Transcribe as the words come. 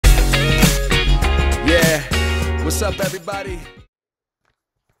What's up, everybody?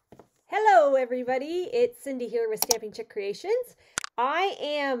 Hello, everybody. It's Cindy here with Stamping Chick Creations. I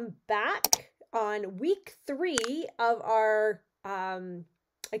am back on week 3 of our,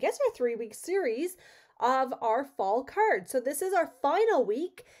 I guess our 3-week series of our fall cards. So this is our final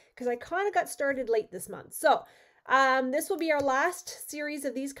week because I kind of got started late this month. So this will be our last series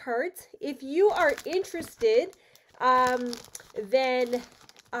of these cards. If you are interested, then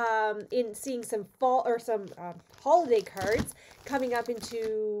in seeing some fall or some holiday cards coming up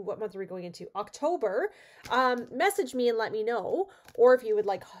into, what month are we going into? October. Message me and let me know. Or if you would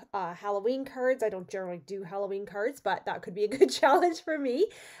like Halloween cards. I don't generally do Halloween cards, but that could be a good challenge for me.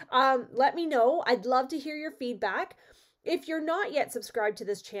 Let me know. I'd love to hear your feedback. If you're not yet subscribed to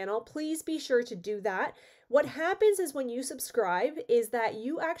this channel, please be sure to do that. What happens is when you subscribe is that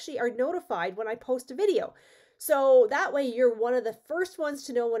you actually are notified when I post a video. So that way you're one of the first ones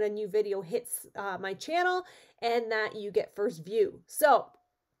to know when a new video hits my channel and that you get first view. So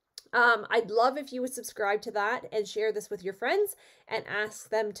I'd love if you would subscribe to that and share this with your friends and ask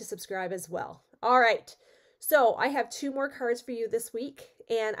them to subscribe as well. All right. So I have 2 more cards for you this week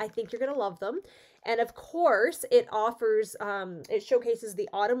and I think you're going to love them. And of course it offers, it showcases the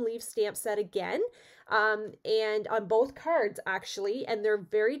Autumn Leaf stamp set again. And on both cards actually, and they're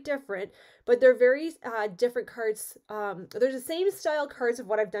very different, but they're very different cards. They're the same style cards of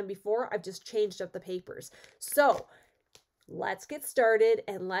what I've done before. I've just changed up the papers. So let's get started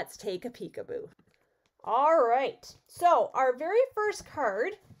and let's take a peekaboo. All right. So our very first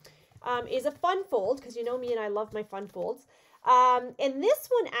card is a fun fold, because you know me and I love my fun folds. And this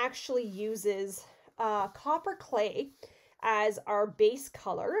one actually uses copper clay as our base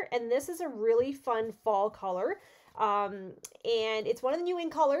color, and this is a really fun fall color, and it's one of the new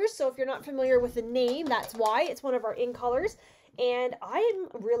in colors. So if you're not familiar with the name, that's why it's one of our in colors, and I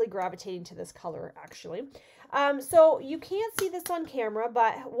am really gravitating to this color actually. So you can't see this on camera,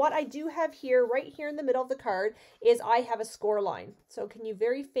 but what I do have here, right here in the middle of the card, is I have a score line. So can you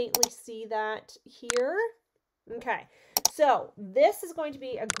very faintly see that here? Okay, so this is going to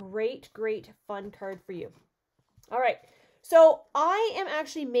be a great fun card for you. All right. So I am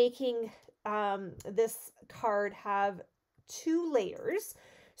actually making this card have 2 layers.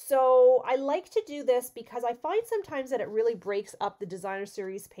 So I like to do this because I find sometimes that it really breaks up the designer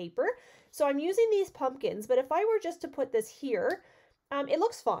series paper. So I'm using these pumpkins, but if I were just to put this here, it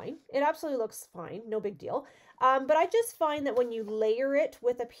looks fine. It absolutely looks fine. No big deal. But I just find that when you layer it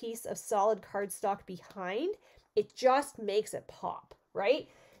with a piece of solid cardstock behind, it just makes it pop, right?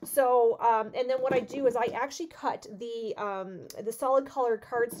 So, and then what I do is I actually cut the solid color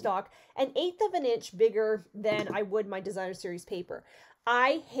cardstock 1/8 of an inch bigger than I would my designer series paper.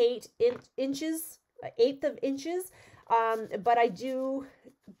 I hate inches, 1/8 of inches, but I do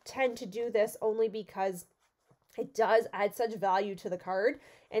tend to do this only because it does add such value to the card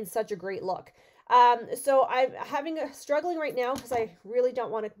and such a great look. So I'm struggling right now because I really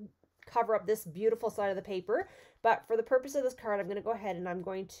don't want to cover up this beautiful side of the paper. But for the purpose of this card, I'm going to go ahead and I'm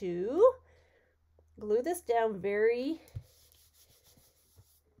going to glue this down very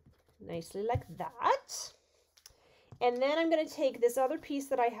nicely like that. And then I'm going to take this other piece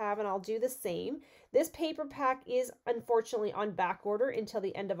that I have and I'll do the same. This paper pack is unfortunately on back order until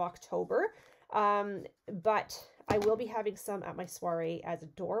the end of October. But I will be having some at my soiree as a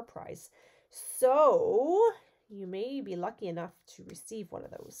door prize. So you may be lucky enough to receive one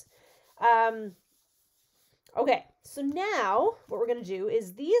of those. Okay, so now what we're going to do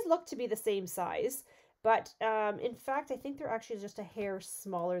is these look to be the same size, but in fact, I think they're actually just a hair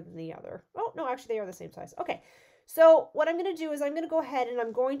smaller than the other. Oh, no, actually they are the same size. Okay, so what I'm going to do is I'm going to go ahead and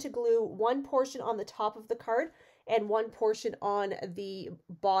I'm going to glue one portion on the top of the card and one portion on the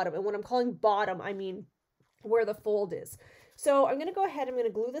bottom. And when I'm calling bottom, I mean where the fold is. So I'm going to go ahead, I'm going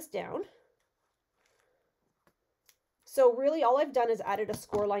to glue this down. So really all I've done is added a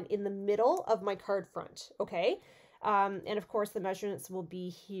score line in the middle of my card front, okay? And of course the measurements will be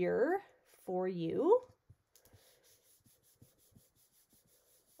here for you.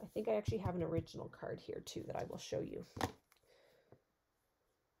 I think I actually have an original card here too that I will show you.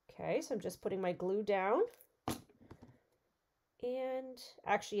 Okay, so I'm just putting my glue down. And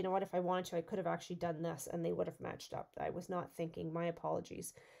actually, you know what, if I wanted to, I could have actually done this and they would have matched up. I was not thinking, my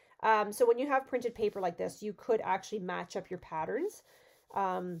apologies. So when you have printed paper like this, you could actually match up your patterns.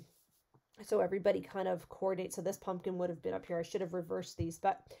 So everybody kind of coordinates. So this pumpkin would have been up here. I should have reversed these,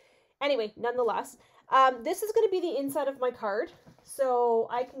 but anyway, nonetheless, this is going to be the inside of my card. So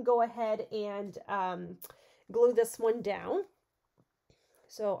I can go ahead and glue this one down.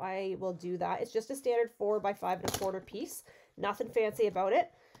 So I will do that. It's just a standard 4 by 5 1/4 piece. Nothing fancy about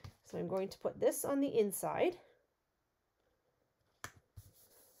it. So I'm going to put this on the inside.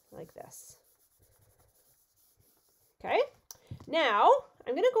 like this. Okay, now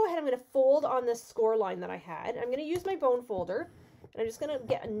I'm going to go ahead, I'm going to fold on this score line that I had. I'm going to use my bone folder, and I'm just going to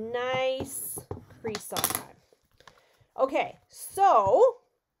get a nice crease on that. Okay, so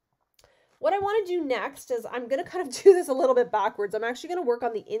what I want to do next is I'm going to kind of do this a little bit backwards. I'm actually going to work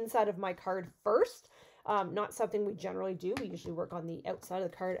on the inside of my card first. Not something we generally do. We usually work on the outside of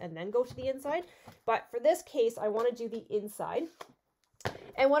the card and then go to the inside. But for this case, I want to do the inside.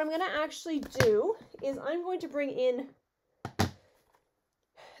 And what I'm going to actually do is I'm going to bring in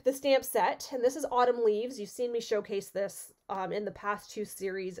the stamp set. And this is Autumn Leaves. You've seen me showcase this in the past 2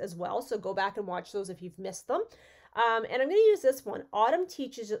 series as well. So go back and watch those if you've missed them. And I'm going to use this one. Autumn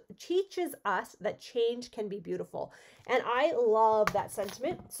teaches us that change can be beautiful. And I love that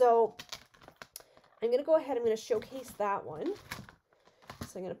sentiment. So I'm going to go ahead. I'm going to showcase that one.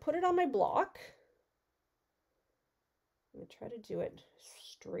 So I'm going to put it on my block. I'm going to try to do it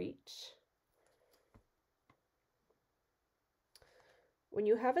straight. When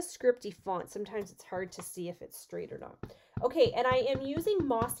you have a scripty font, sometimes it's hard to see if it's straight or not. Okay, and I am using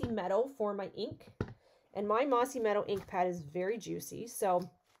Mossy Meadow for my ink. And my Mossy Meadow ink pad is very juicy, so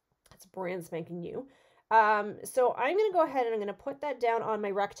it's brand spanking new. So I'm going to go ahead and I'm going to put that down on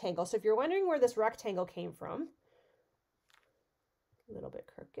my rectangle. So if you're wondering where this rectangle came from, a little bit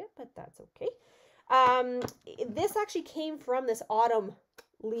crooked, but that's okay. This actually came from this Autumn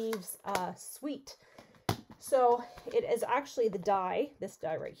Leaves suite. So it is actually the die, this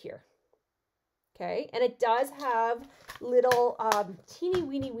die right here. Okay, and it does have little teeny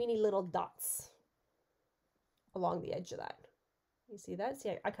weeny little dots along the edge of that. You see that?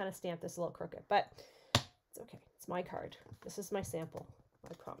 See, I kind of stamped this a little crooked, but it's okay. It's my card. This is my sample,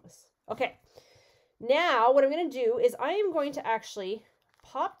 I promise. Okay, now what I'm going to do is I am going to actually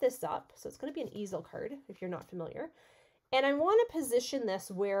pop this up. So it's going to be an easel card if you're not familiar. And I want to position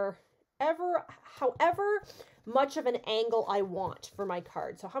this however much of an angle I want for my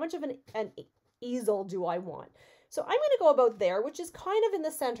card. So how much of an easel do I want? So I'm going to go about there, which is kind of in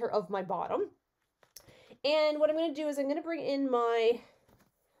the center of my bottom. And what I'm going to do is I'm going to bring in my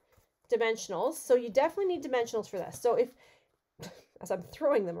dimensionals. So you definitely need dimensionals for this. So as I'm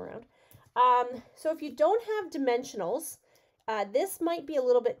throwing them around. So if you don't have dimensionals, this might be a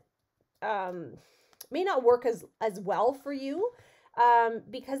little bit, may not work as well for you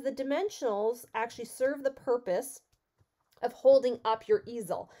because the dimensionals actually serve the purpose of holding up your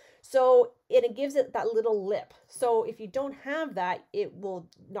easel. So it gives it that little lip. So if you don't have that, it will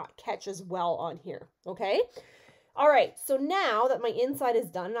not catch as well on here. Okay. All right. So now that my inside is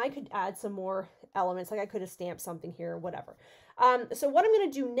done, and I could add some more elements, like I could have stamped something here or whatever. So what I'm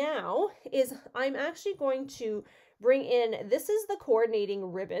going to do now is I'm actually going to bring in, this is the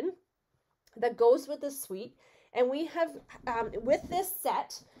coordinating ribbon that goes with the suite. And we have, with this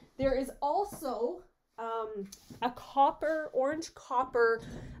set, there is also a orange copper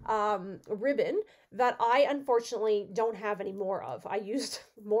ribbon that I unfortunately don't have any more of. I used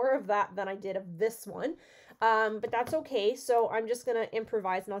more of that than I did of this one, but that's okay. So I'm just going to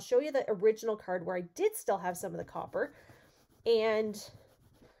improvise, and I'll show you the original card where I did still have some of the copper, and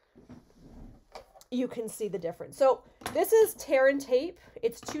you can see the difference. So this is tear and tape.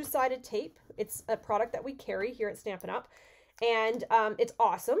 It's 2-sided tape. It's a product that we carry here at Stampin' Up, and it's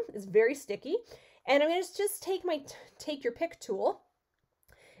awesome. It's very sticky. And I'm going to just take my take your pick tool,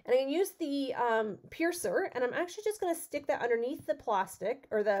 and I'm going to use the piercer, and I'm actually just going to stick that underneath the plastic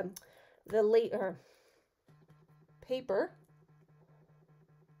or the paper.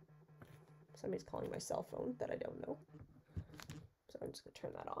 Somebody's calling my cell phone that I don't know, so I'm just going to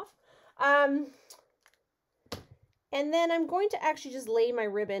turn that off. And then I'm going to actually just lay my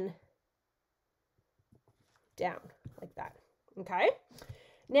ribbon down like that. Okay.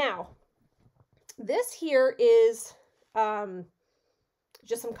 Now, this here is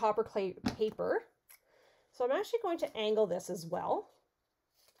just some copper clay paper. So I'm actually going to angle this as well,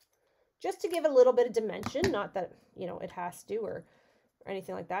 just to give a little bit of dimension. Not that, you know, it has to or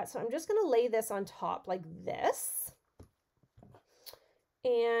anything like that. So I'm just going to lay this on top like this.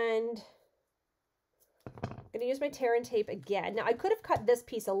 And I'm going to use my tear and tape again. Now, I could have cut this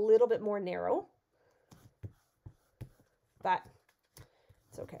piece a little bit more narrow, but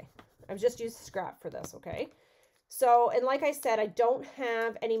it's okay. I've just used scrap for this, okay? So, and like I said, I don't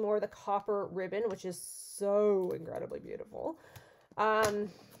have any more of the copper ribbon, which is so incredibly beautiful.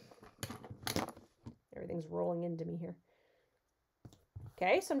 Everything's rolling into me here.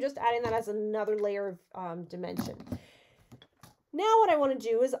 Okay, so I'm just adding that as another layer of dimension. Now what I want to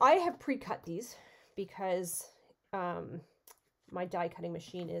do is I have pre-cut these because my die cutting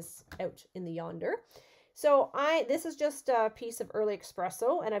machine is out in the yonder. So this is just a piece of early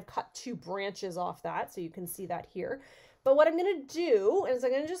espresso, and I've cut 2 branches off that, so you can see that here. But what I'm going to do is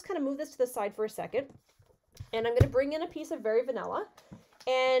I'm going to just kind of move this to the side for a second, and I'm going to bring in a piece of Very Vanilla.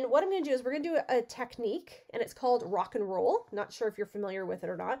 And what I'm going to do is we're going to do a technique, and it's called rock and roll. Not sure if you're familiar with it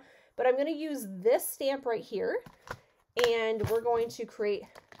or not, but I'm going to use this stamp right here, and we're going to create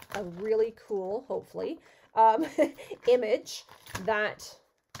a really cool, hopefully, image that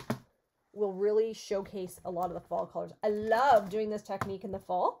will really showcase a lot of the fall colors. I love doing this technique in the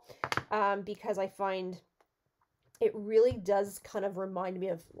fall because I find it really does kind of remind me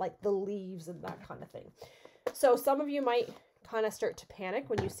of like the leaves and that kind of thing. So some of you might kind of start to panic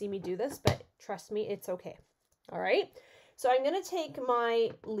when you see me do this, but trust me, it's okay. All right. So I'm going to take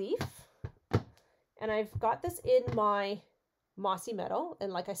my leaf, and I've got this in my Mossy Meadow.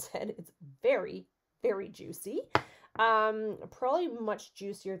 And like I said, it's very, very juicy. Probably much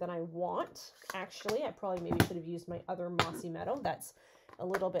juicier than I want. Actually, I probably maybe should have used my other Mossy Meadow. That's a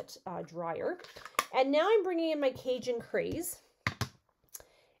little bit drier. And now I'm bringing in my Cajun Craze.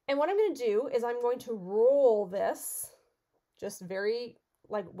 And what I'm going to do is I'm going to roll this just very,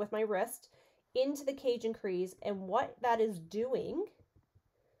 like with my wrist, into the Cajun Craze. And what that is doing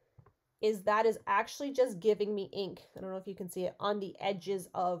is that is actually just giving me ink. I don't know if you can see it on the edges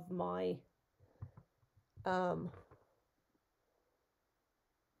of my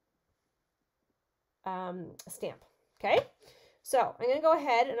stamp. Okay, so I'm going to go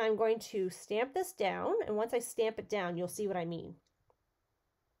ahead and I'm going to stamp this down, and once I stamp it down, you'll see what I mean.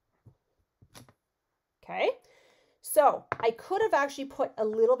 Okay, so I could have actually put a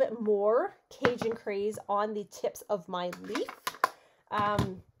little bit more Cajun Craze on the tips of my leaf,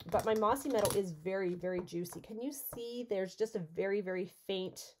 but my Mossy Meadow is very, very juicy. Can you see there's just a very, very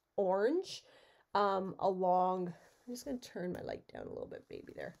faint orange along, I'm just going to turn my light down a little bit,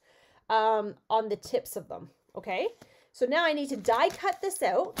 maybe there, on the tips of them. Okay, so now I need to die cut this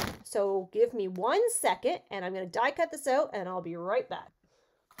out. So give me 1 second, and I'm going to die cut this out, and I'll be right back.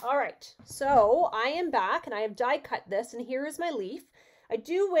 All right, so I am back, and I have die cut this, and here is my leaf. I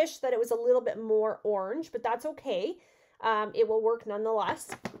do wish that it was a little bit more orange, but that's okay. It will work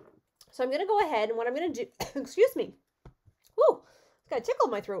nonetheless. So I'm going to go ahead, and what I'm going to do, excuse me. Woo, it's got a tickle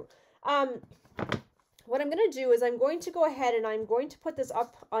in my throat. What I'm going to do is I'm going to go ahead and I'm going to put this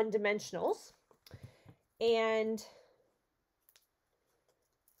up on dimensionals. And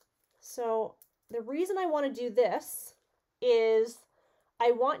so the reason I want to do this is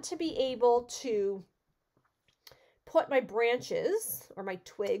I want to be able to put my branches or my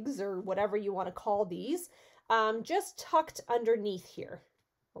twigs or whatever you want to call these just tucked underneath here.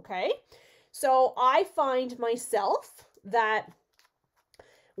 Okay, so I find myself that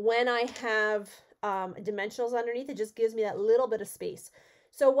when I have dimensionals underneath, it just gives me that little bit of space.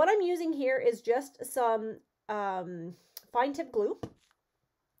 So what I'm using here is just some fine tip glue.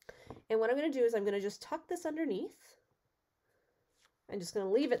 And what I'm going to do is I'm going to just tuck this underneath. I'm just going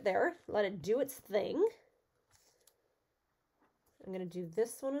to leave it there, let it do its thing. I'm going to do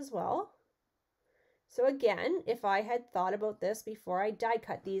this one as well. So again, if I had thought about this before I die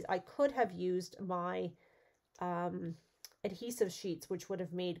cut these, I could have used my adhesive sheets, which would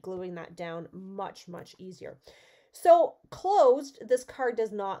have made gluing that down much, much easier. So closed, this card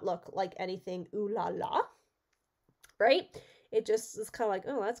does not look like anything ooh la la, right? It just is kind of like,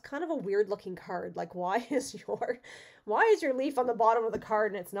 oh, that's kind of a weird looking card. Like, why is your leaf on the bottom of the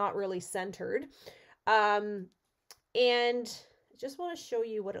card and it's not really centered? And I just want to show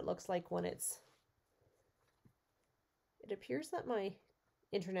you what it looks like when it appears that my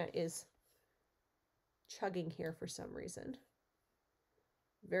internet is chugging here for some reason.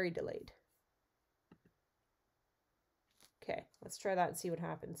 Very delayed. Okay, let's try that and see what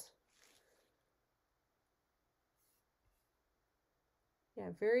happens. Yeah,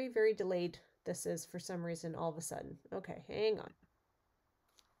 very, very delayed this is for some reason all of a sudden. Okay, hang on.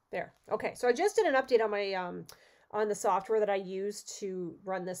 There. Okay, so I just did an update on my on the software that I use to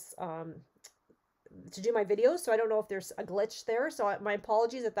run this to do my videos, so I don't know if there's a glitch there, so my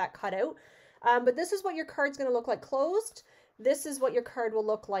apologies if that cut out. But this is what your card's going to look like closed. This is what your card will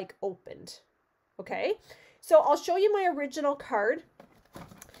look like opened. Okay, so I'll show you my original card.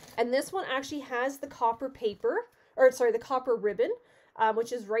 And this one actually has the copper paper, or sorry, the copper ribbon,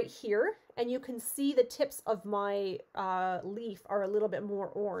 which is right here. And you can see the tips of my leaf are a little bit more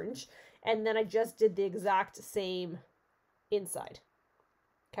orange. And then I just did the exact same inside.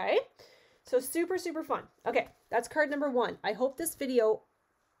 Okay, so super, super fun. Okay, that's card number 1. I hope this video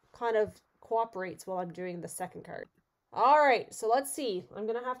kind of cooperates while I'm doing the second card. All right, so let's see. I'm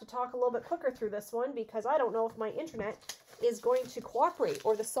going to have to talk a little bit quicker through this one because I don't know if my internet is going to cooperate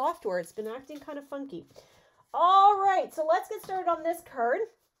or the software. It's been acting kind of funky. All right, so let's get started on this card.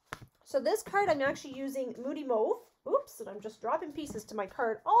 So this card, I'm actually using Moody Mauve. Oops, and I'm just dropping pieces to my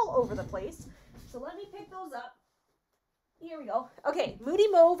card all over the place. So let me pick those up. Here we go. Okay, Moody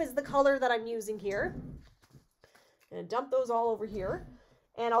Mauve is the color that I'm using here. I'm going to dump those all over here.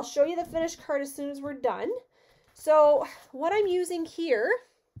 And I'll show you the finished card as soon as we're done. So what I'm using here,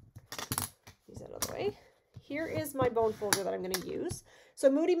 use that out of the way. Here is my bone folder that I'm going to use.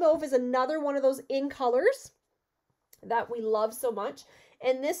 So Moody Mauve is another one of those in colors that we love so much.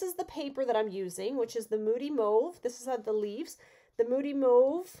 And this is the paper that I'm using, which is the Moody Mauve. This is the leaves. The Moody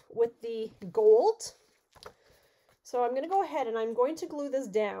Mauve with the gold. So I'm going to go ahead and I'm going to glue this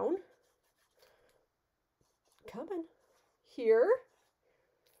down. Come on. Here.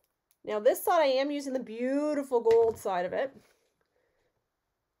 Now this side I am using the beautiful gold side of it.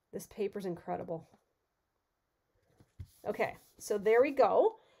 This paper's incredible. Okay, so there we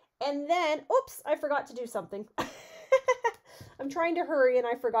go. And then, oops, I forgot to do something. I'm trying to hurry and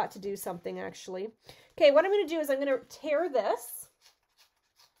I forgot to do something actually. Okay, what I'm going to do is I'm going to tear this.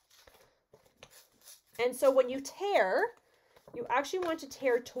 And so when you tear, you actually want to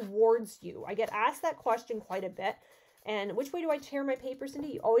tear towards you. I get asked that question quite a bit. And which way do I tear my paper,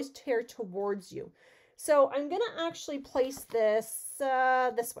 Cindy? You always tear towards you. So I'm going to actually place this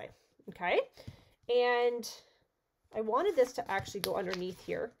this way, okay? And I wanted this to actually go underneath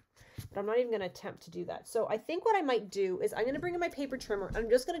here, but I'm not even going to attempt to do that. So I think what I might do is I'm going to bring in my paper trimmer. I'm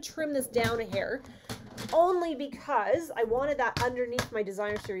just going to trim this down a hair, only because I wanted that underneath my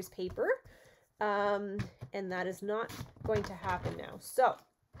Designer Series paper. And that is not going to happen now. So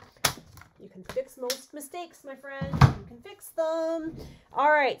you can fix most mistakes, my friend. You can fix them.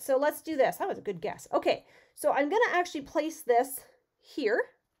 All right, so let's do this. That was a good guess. Okay, so I'm going to actually place this here.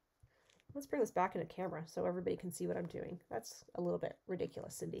 Let's bring this back into camera so everybody can see what I'm doing. That's a little bit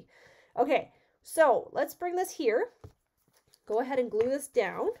ridiculous, Cindy. Okay, so let's bring this here. Go ahead and glue this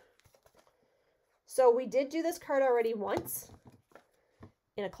down. So we did do this card already once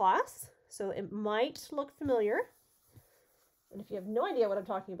in a class, so it might look familiar. And if you have no idea what I'm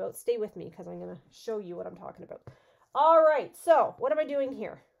talking about, stay with me because I'm going to show you what I'm talking about. All right, so what am I doing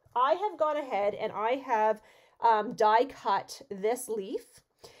here? I have gone ahead and I have die cut this leaf.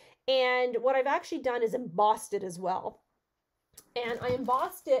 And what I've actually done is embossed it as well. And I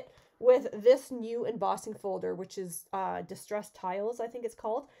embossed it with this new embossing folder, which is Distressed Tiles, I think it's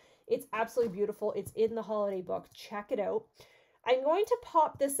called. It's absolutely beautiful. It's in the holiday book. Check it out. I'm going to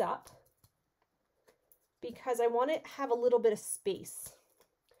pop this up because I want to have a little bit of space.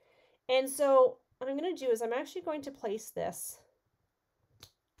 And so what I'm going to do is I'm actually going to place this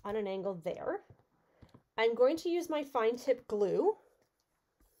on an angle there. I'm going to use my fine tip glue.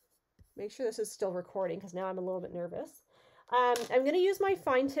 Make sure this is still recording because now I'm a little bit nervous. I'm going to use my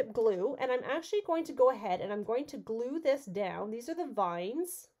fine tip glue and I'm actually going to go ahead and I'm going to glue this down. These are the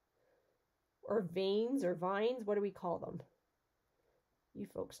vines or veins or vines. What do we call them? You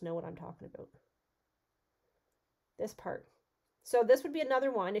folks know what I'm talking about. This part. So this would be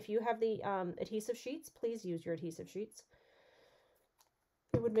another one. If you have the adhesive sheets, please use your adhesive sheets.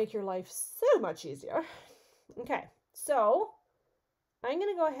 It would make your life so much easier. Okay, so I'm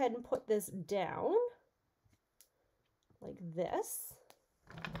going to go ahead and put this down like this.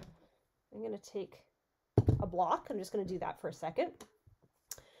 I'm going to take a block. I'm just going to do that for a second.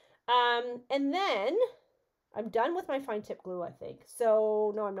 And then I'm done with my fine tip glue, I think.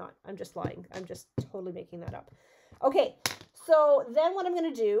 So no, I'm not. I'm just lying. I'm just totally making that up. Okay, so then what I'm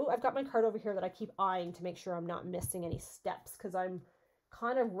going to do, I've got my card over here that I keep eyeing to make sure I'm not missing any steps because I'm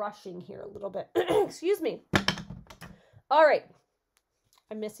kind of rushing here a little bit. Excuse me. All right.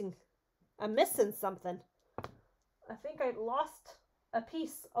 I'm missing something. I think I lost a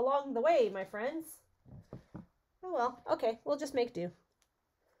piece along the way, my friends. Oh well, okay, we'll just make do.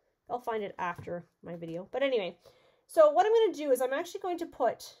 I'll find it after my video. But anyway, so what I'm going to do is I'm actually going to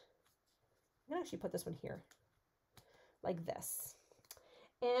put this one here, like this.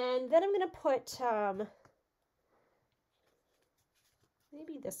 And then I'm going to put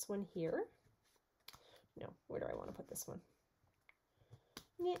maybe this one here. No, where do I want to put this one?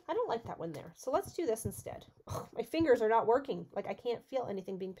 Yeah, I don't like that one there. So let's do this instead. Oh, my fingers are not working. Like I can't feel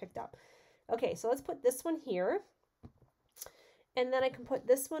anything being picked up. Okay, so let's put this one here. And then I can put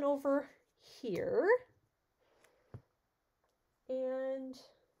this one over here. And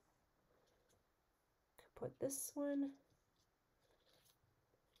put this one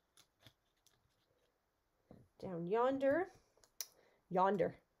down yonder.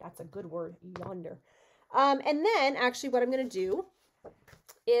 Yonder, that's a good word, yonder. And then actually what I'm going to do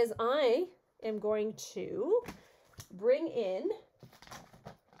is I am going to bring in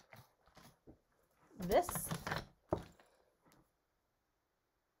this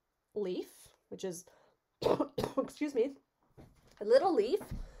leaf, which is, excuse me, a little leaf.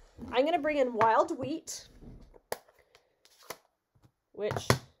 I'm going to bring in wild wheat, which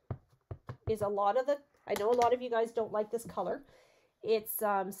is a lot of the, I know a lot of you guys don't like this color. It's,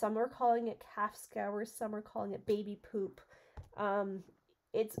 some are calling it calf scour, some are calling it baby poop.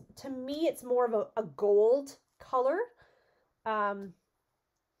 It's, to me, it's more of a gold color. I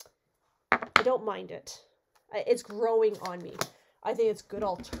don't mind it. It's growing on me. I think it's a good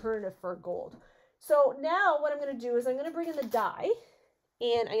alternative for gold. So now what I'm going to do is I'm going to bring in the die,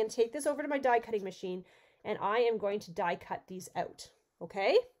 and I'm going to take this over to my die cutting machine, and I am going to die cut these out.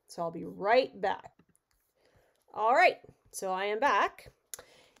 Okay? So I'll be right back. All right. So I am back.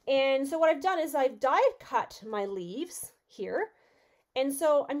 And so what I've done is I've die cut my leaves here. And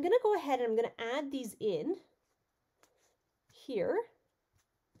so I'm going to go ahead and I'm going to add these in here.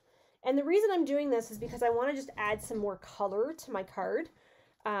 And the reason I'm doing this is because I want to just add some more color to my card,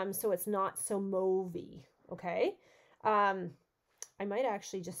 so it's not so mauvey, okay? I might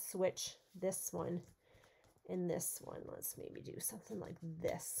actually just switch this one and this one. Let's maybe do something like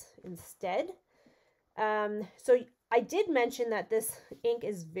this instead. So I did mention that this ink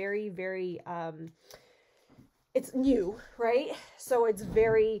is very, very, it's new, right? So it's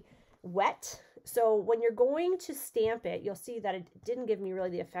very wet. So when you're going to stamp it, you'll see that it didn't give me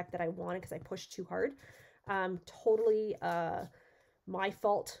really the effect that I wanted because I pushed too hard. Totally my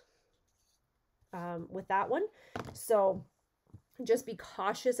fault with that one. So just be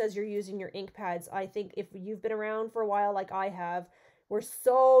cautious as you're using your ink pads. I think if you've been around for a while like I have, we're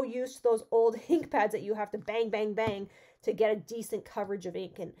so used to those old ink pads that you have to bang, bang, bang to get a decent coverage of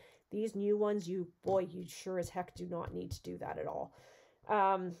ink. And these new ones, you sure as heck do not need to do that at all.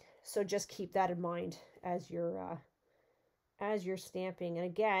 So just keep that in mind as you're stamping. And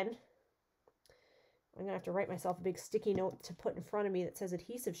again, I'm gonna have to write myself a big sticky note to put in front of me that says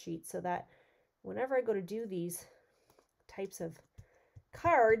adhesive sheet, so that whenever I go to do these types of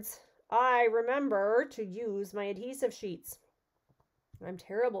cards, I remember to use my adhesive sheets. I'm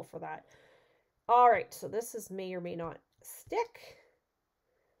terrible for that. All right, so this is may or may not stick.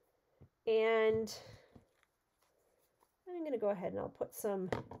 And I'm going to go ahead and I'll put some,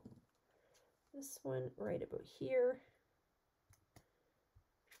 this one right about here.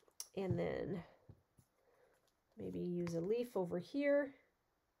 And then maybe use a leaf over here.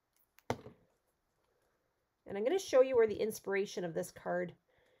 And I'm going to show you where the inspiration of this card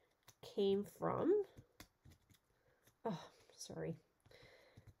came from. Oh, sorry.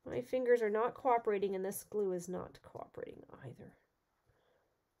 My fingers are not cooperating and this glue is not cooperating either.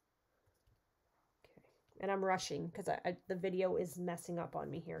 And I'm rushing because the video is messing up on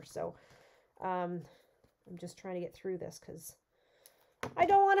me here. So I'm just trying to get through this because I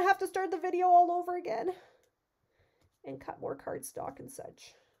don't want to have to start the video all over again and cut more cardstock and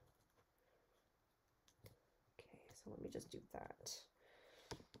such. Okay, so let me just do that.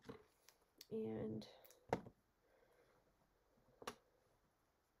 And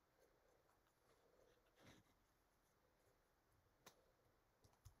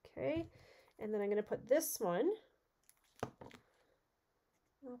okay. And then I'm going to put this one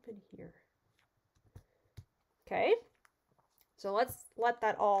up in here. Okay. So let's let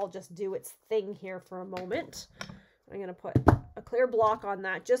that all just do its thing here for a moment. I'm going to put a clear block on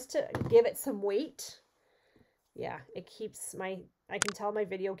that just to give it some weight. Yeah, it keeps I can tell my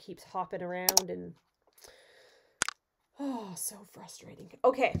video keeps hopping around and, oh, so frustrating.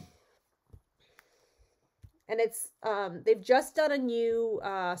 Okay. And it's, they've just done a new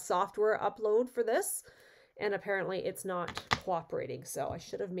software upload for this, and apparently it's not cooperating. So I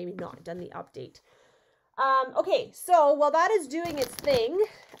should have maybe not done the update. Okay, so while that is doing its thing,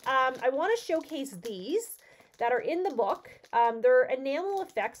 I want to showcase these that are in the book. They're enamel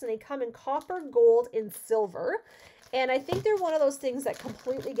effects, and they come in copper, gold, and silver. And I think they're one of those things that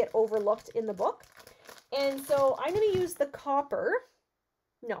completely get overlooked in the book. And so I'm going to use the copper.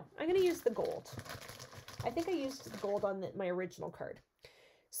 No, I'm going to use the gold. I think I used the gold on my original card.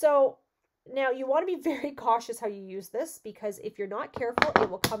 So now you want to be very cautious how you use this, because if you're not careful, it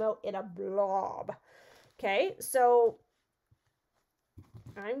will come out in a blob. Okay, so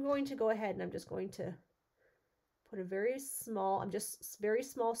I'm going to go ahead and I'm just going to put a very small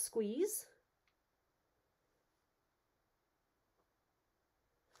squeeze.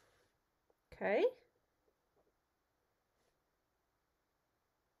 Okay.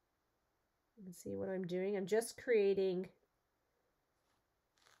 You can see what I'm doing. I'm just creating,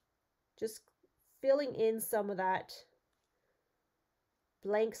 just filling in some of that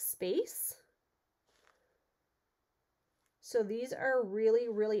blank space. So these are a really,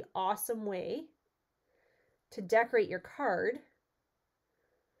 really awesome way to decorate your card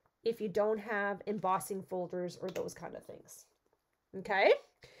if you don't have embossing folders or those kind of things. Okay.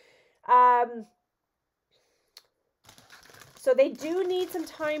 So they do need some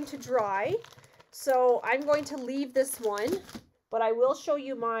time to dry. So I'm going to leave this one, but I will show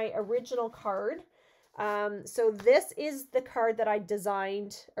you my original card. So this is the card that I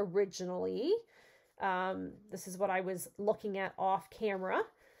designed originally. This is what I was looking at off camera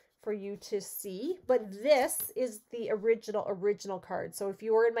for you to see, but this is the original card. So if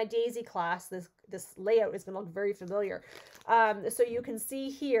you were in my Daisy class, this layout is going to look very familiar. So you can see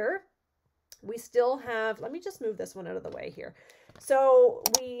here, we still have, let me just move this one out of the way here. So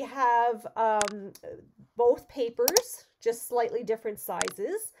we have both papers, just slightly different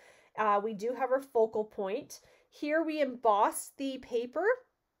sizes. We do have our focal point. Here we embossed the paper.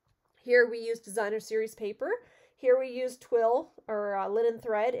 Here we used designer series paper. Here we used twill or linen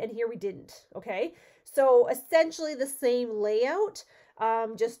thread, and here we didn't, okay? So essentially the same layout,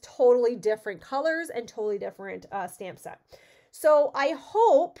 just totally different colors and totally different stamp set. So I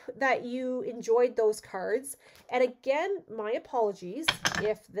hope that you enjoyed those cards. And again, my apologies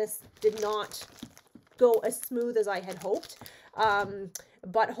if this did not go as smooth as I had hoped.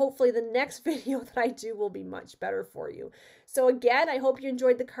 But hopefully the next video that I do will be much better for you. So again, I hope you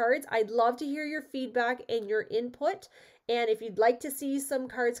enjoyed the cards. I'd love to hear your feedback and your input. And if you'd like to see some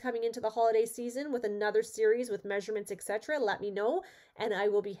cards coming into the holiday season with another series with measurements, etc., let me know, and I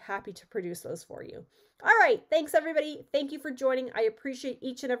will be happy to produce those for you. All right, thanks everybody. Thank you for joining. I appreciate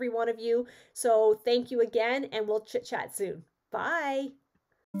each and every one of you. So thank you again, and we'll chit chat soon. Bye.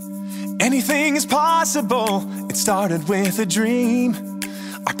 Anything is possible. It started with a dream.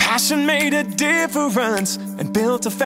 Our passion made a difference and built a